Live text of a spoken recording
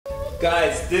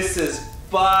Guys, this is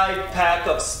 5-pack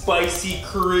of spicy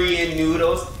Korean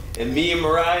noodles, and me and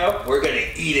Mariah, we're gonna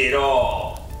eat it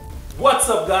all. What's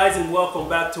up, guys, and welcome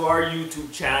back to our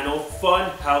YouTube channel, Fun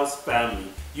House Family.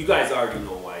 You guys already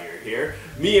know why you're here.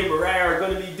 Me and Mariah are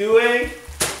gonna be doing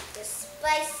the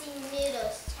spicy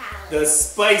noodles challenge. The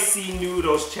spicy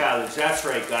noodles challenge. That's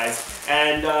right, guys.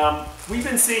 And we've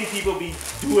been seeing people be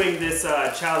doing this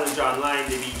challenge online.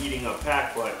 They be eating a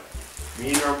pack, but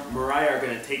me and Mariah are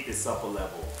gonna take this up a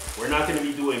level. We're not gonna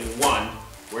be doing 1.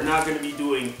 We're not gonna be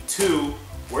doing 2.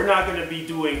 We're not gonna be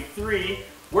doing 3.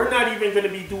 We're not even gonna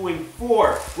be doing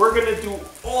 4. We're gonna do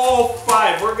all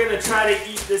 5. We're gonna try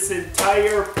to eat this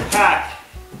entire pack.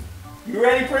 You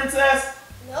ready, princess?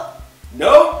 Nope.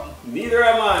 Nope? Neither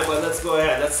am I, but let's go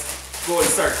ahead. Let's go and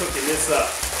start cooking this up.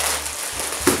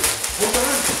 Hold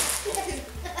on.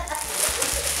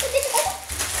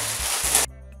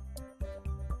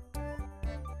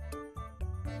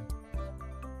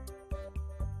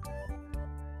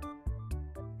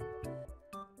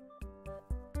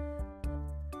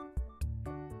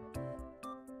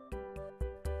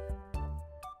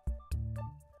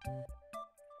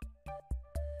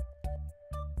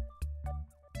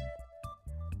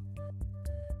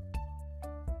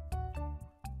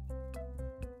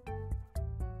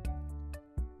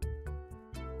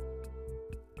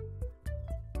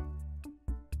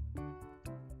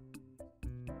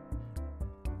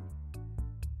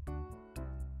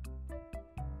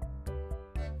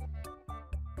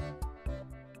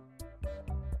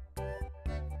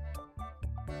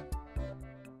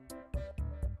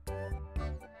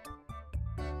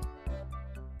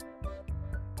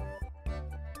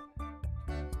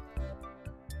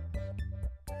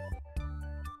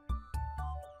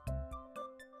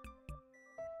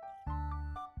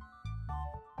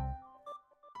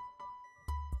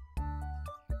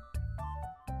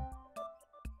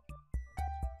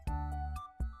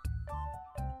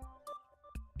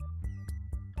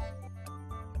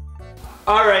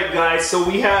 Alright, guys, so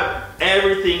we have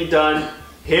everything done.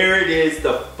 Here it is,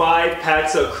 the 5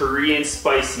 packs of Korean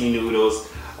spicy noodles.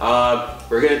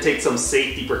 We're gonna take some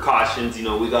safety precautions. You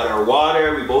know, we got our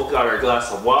water, we both got our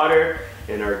glass of water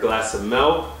and our glass of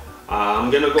milk.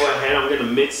 I'm gonna go ahead, I'm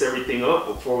gonna mix everything up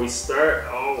before we start.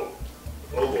 Oh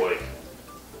boy.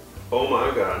 Oh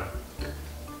my God.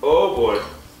 Oh boy.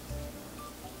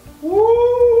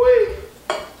 Woo-wee.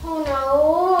 Oh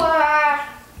no.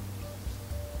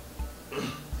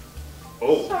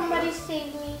 Oh. Somebody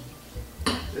save me.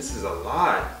 This is a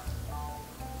lot.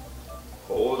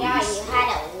 Holy Yeah, you smokes.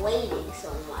 had it waiting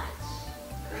so much.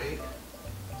 Right?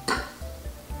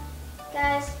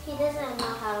 Guys, he doesn't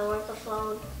know how to work a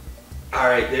phone.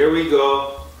 Alright, there we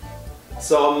go.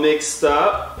 It's all mixed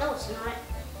up. No, it's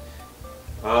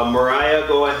not. Mariah,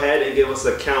 go ahead and give us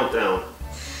a countdown.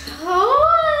 Oh.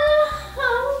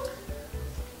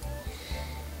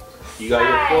 You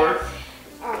got your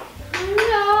 4?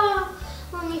 No.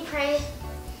 Let me pray.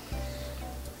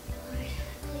 Lord,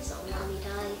 please don't let me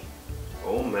die.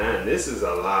 Oh man, this is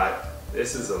a lot.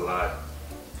 This is a lot.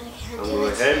 I can't I'm do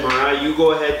going it. ahead, Mariah, you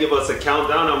go ahead, give us a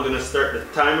countdown. I'm gonna start the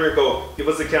timer. Go, give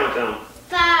us a countdown.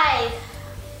 5,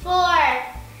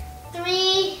 4,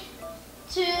 3,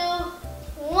 2,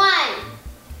 1.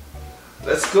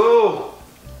 Let's go.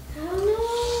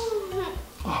 Oh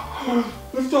no.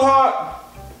 It's too hot.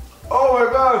 Oh my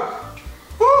God.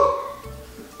 Woo.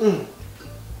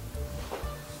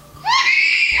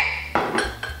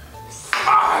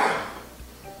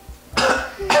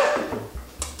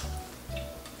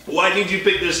 Why did you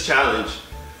pick this challenge?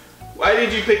 Why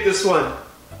did you pick this one?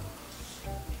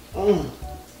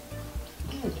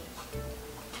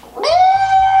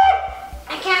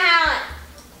 I can't.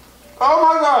 Oh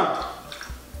my God.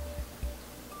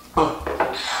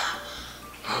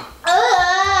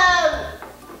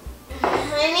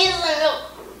 I need some milk.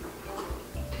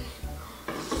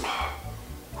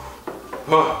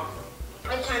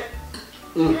 I can't.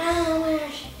 Oh,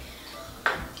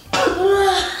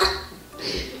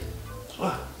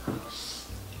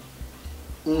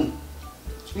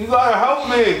 You gotta help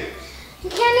me. you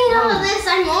can't eat all of this.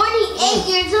 I'm already 8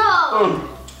 years old.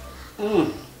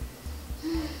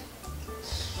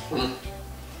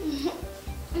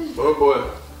 Oh boy.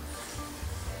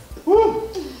 Woo.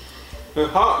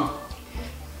 It's hot.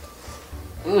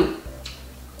 I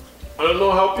don't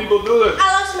know how people do this. I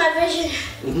lost my vision.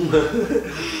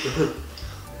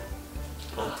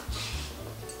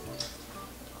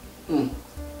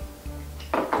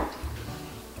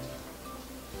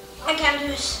 I can't do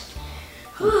this.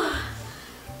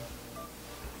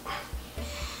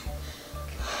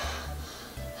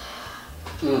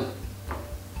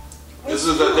 This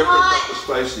is a different type of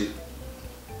spicy.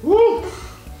 Woo!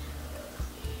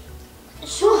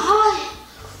 It's so hot.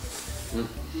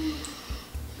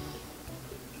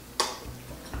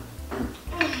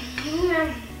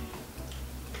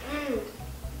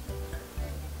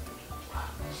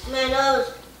 My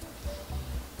nose.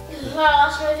 I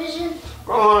lost my vision.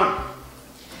 Come on.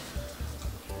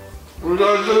 We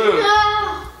gotta do this.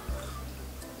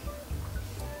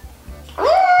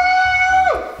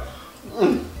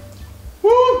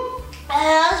 Woo! I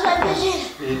lost my vision.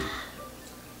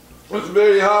 It's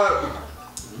very hot.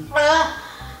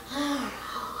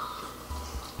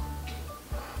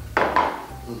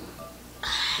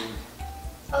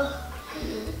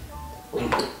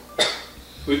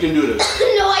 We can do this.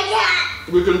 No, I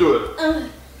can't. We can do it.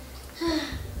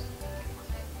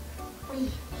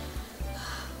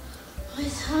 My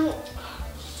tongue.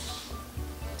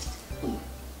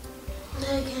 I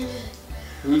can't do it.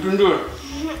 We can do it.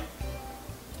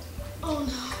 Oh no.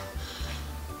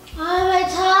 Oh, my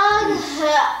tongue.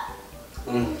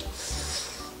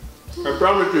 I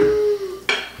promise you.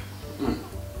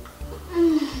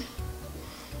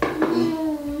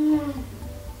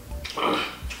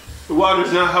 The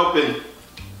water's not helping.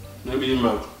 Maybe your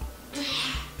mouth.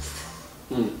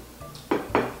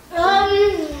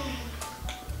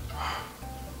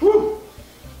 Woo.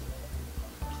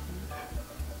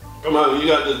 Come on, you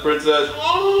got this, princess. We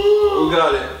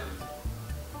got it.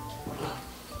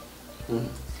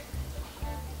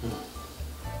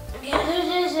 I can't do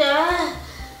this.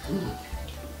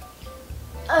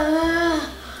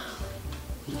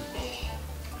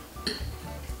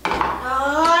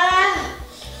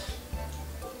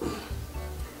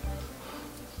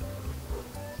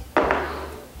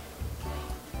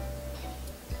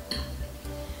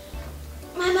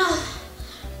 My mouth.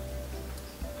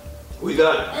 We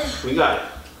got it. We got it.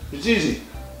 It's easy.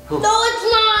 No,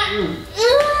 it's not.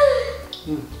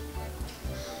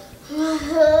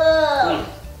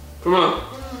 Come on.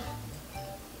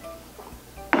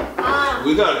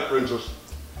 We got it, princess.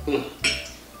 Too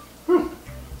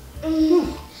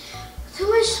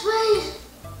much spice.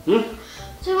 Hmm?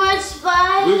 Too much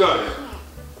spice. We got it.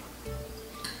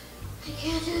 I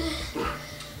can't do this.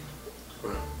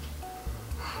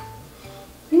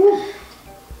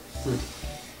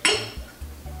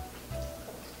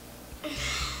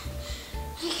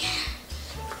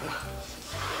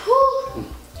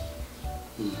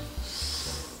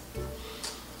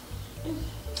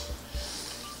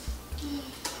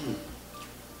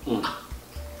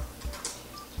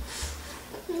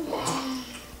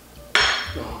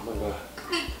 Oh my God.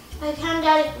 I can't,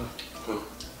 Daddy.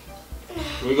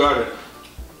 We got it.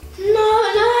 No, I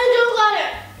don't got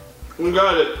it. We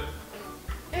got it.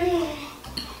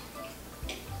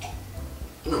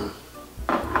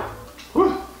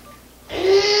 Whew.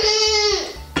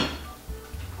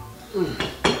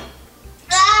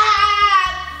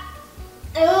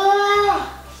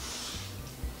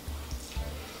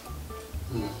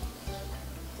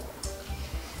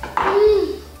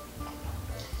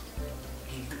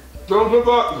 Don't give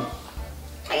up.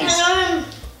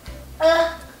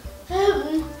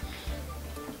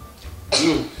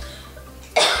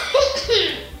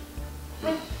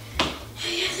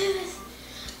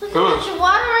 Look how much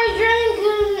water I drink.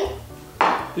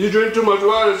 You drink too much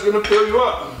water, it's gonna fill you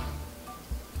up.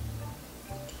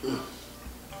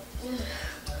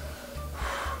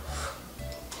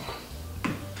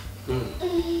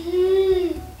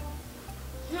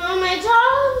 On my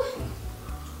tongue.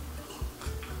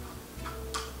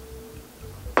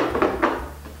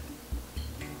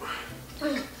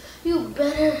 You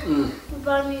better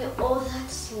buy me all that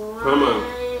slime. Come on.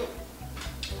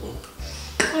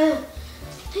 I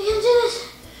can do this.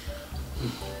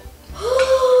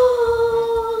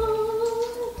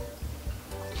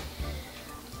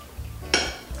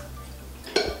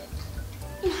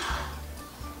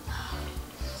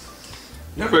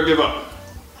 Never give up.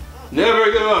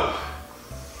 Never give up.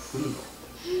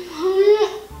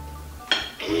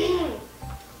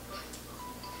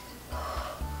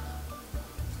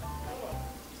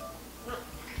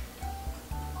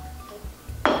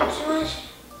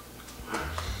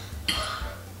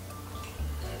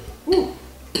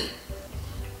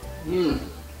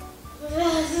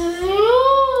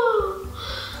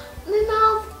 My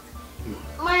mouth,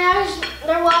 my eyes,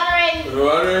 they're watering.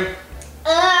 Water.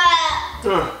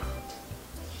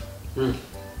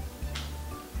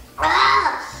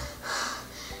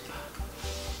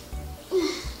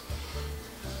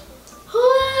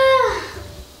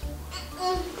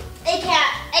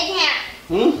 I can't.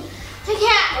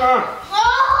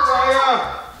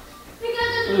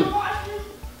 Because it's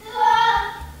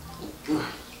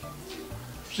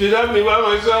She left me by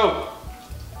myself.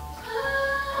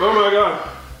 Oh my god.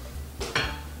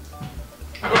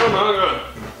 Oh my god.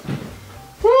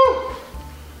 Woo.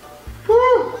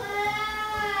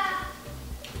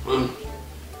 Woo.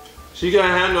 She can't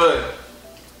handle it.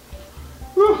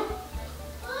 Woo.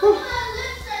 Woo.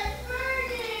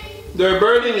 They're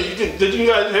burning. Did you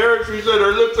guys hear it? She said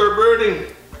her lips are burning.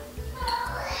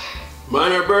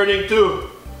 Mine are burning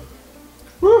too.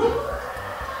 Woo.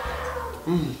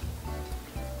 Mm.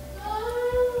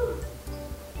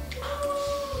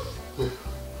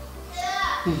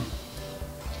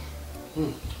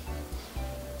 Mm.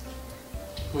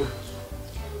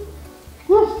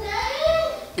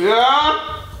 Yeah?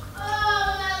 Oh,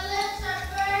 my lips are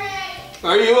burning.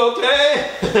 Are you okay?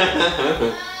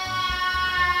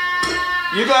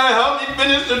 You gotta help me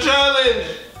finish the challenge.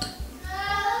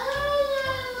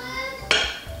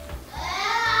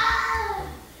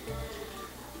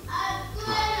 I'm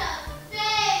gonna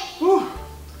faint. Whew.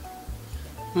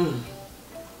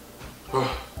 Oh.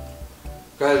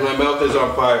 Guys, my mouth is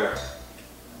on fire.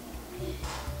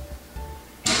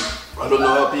 I don't know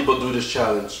how people do this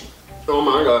challenge. Oh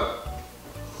my god.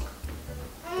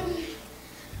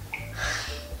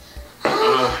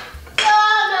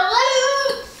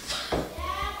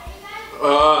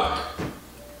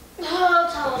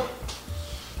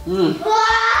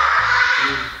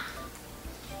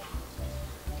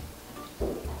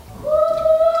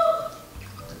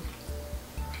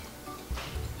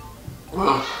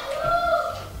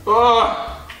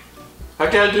 I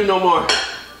can't do no more.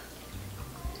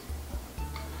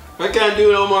 I can't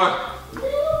do no more.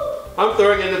 I'm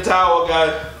throwing in the towel,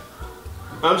 guys.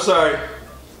 I'm sorry.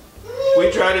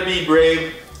 We tried to be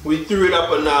brave. We threw it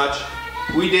up a notch.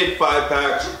 We did 5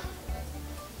 packs.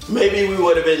 Maybe we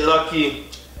would have been lucky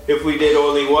if we did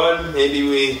only 1. Maybe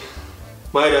we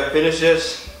might have finished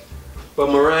this. But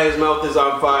Mariah's mouth is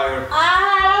on fire.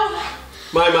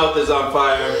 My mouth is on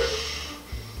fire.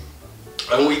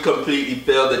 And we completely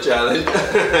failed the challenge.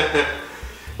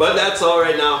 But that's all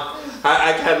right now.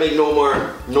 I can't make no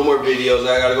more videos.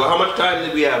 I gotta go. How much time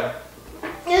did we have?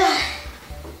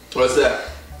 What's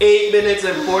that? 8 minutes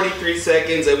and 43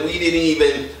 seconds, and we didn't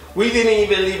even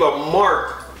leave a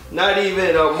mark. Not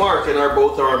even a mark, and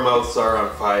both our mouths are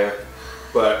on fire.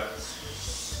 But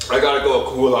I gotta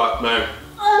go cool off, man.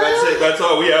 That's it. That's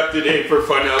all we have today for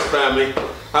Funhouse Family.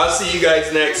 I'll see you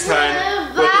guys next time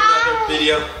with another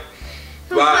video.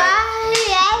 Bye.